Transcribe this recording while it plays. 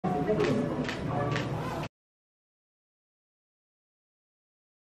So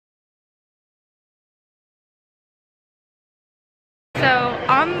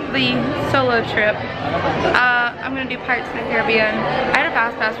on the solo trip, I'm gonna do Pirates of the Caribbean. I had a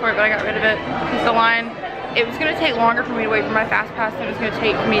fast pass for it, but I got rid of it because the line, it was gonna take longer for me to wait for my fast pass than it was gonna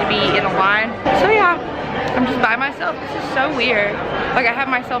take for me to be in a line. So yeah, I'm just by myself. This is so weird. Like, I have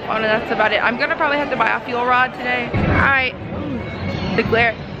my cell phone and that's about it. I'm gonna probably have to buy a fuel rod today. Alright, the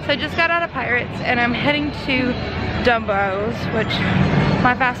glare. So I just got out of Pirates and I'm heading to Dumbo's, which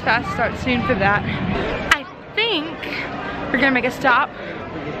my fast pass starts soon for that. I think we're gonna make a stop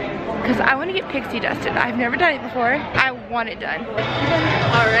because I want to get pixie dusted. I've never done it before. I want it done.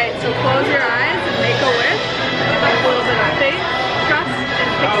 Alright, so close your eyes and make a wish. Like a little bit of faith, trust, and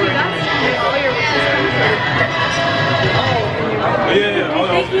pixie dust, and all your wishes come true.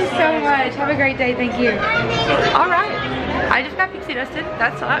 Thank you so much. Have a great day. Thank you. Alright. I just got pixie dusted.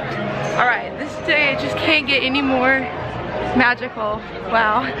 That sucked. Alright, this day just can't get any more magical.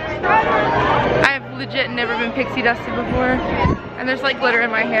 Wow. I've legit never been pixie dusted before. And there's like glitter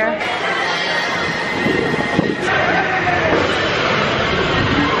in my hair.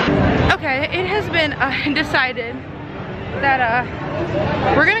 Okay, it has been decided that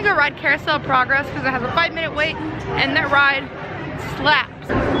we're gonna go ride Carousel Progress because it has a 5-minute wait and that ride slaps.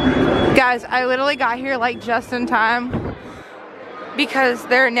 Guys, I literally got here like just in time because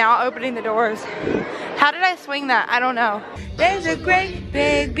they're now opening the doors. How did I swing that? I don't know. There's a great,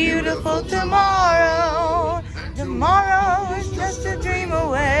 big, beautiful tomorrow. Tomorrow is just a dream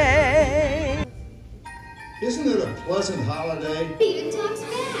away. Isn't it a pleasant holiday? Even talks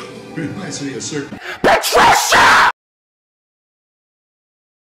back. Reminds me of certain Patricia!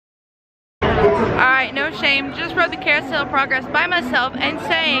 Alright, no shame. Just rode the Carousel Progress by myself and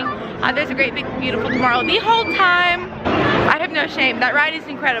saying, there's a great, big, beautiful tomorrow the whole time. I have no shame. That ride is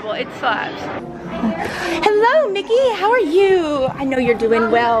incredible. It slaps. Hello, Nikki. How are you? I know you're doing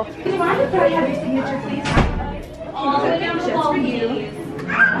well. Could I have your signature, please? Just for you.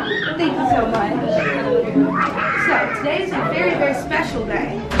 Thank you so much. So, today is a very, very special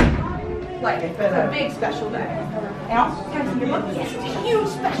day. Like, it's a big special day. And also, can I see your book? Yes, it's a huge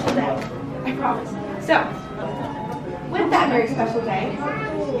special day. I promise. So, with that very special day,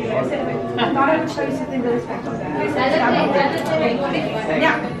 I thought I would show you something really special. Now,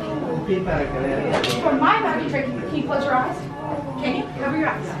 for my magic trick, can you close your eyes? Can you? Cover your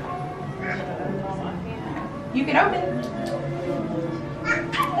eyes. You can open.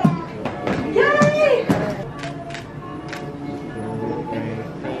 Yay!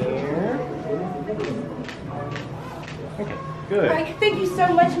 Okay, good. Right, thank you so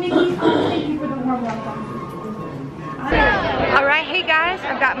much, Nikki. Thank you for the warm welcome. Alright, hey guys,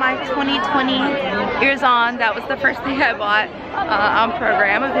 I've got my 2020 ears on. That was the first thing I bought on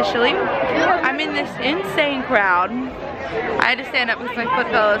program officially. I'm in this insane crowd. I had to stand up because my foot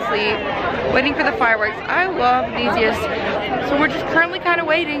fell asleep, waiting for the fireworks. I love these. So we're just currently kind of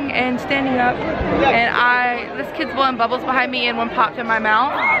waiting and standing up. And this kid's blowing bubbles behind me and one popped in my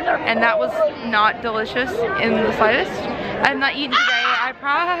mouth. And that was not delicious in the slightest. I'm not eating today. I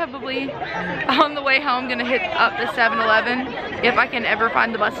probably, on the way home, gonna hit up the 7-Eleven if I can ever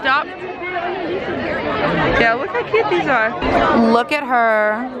find the bus stop. Yeah, look how cute these are. Look at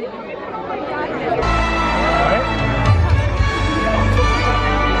her.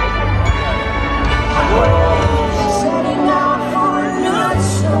 Whoa.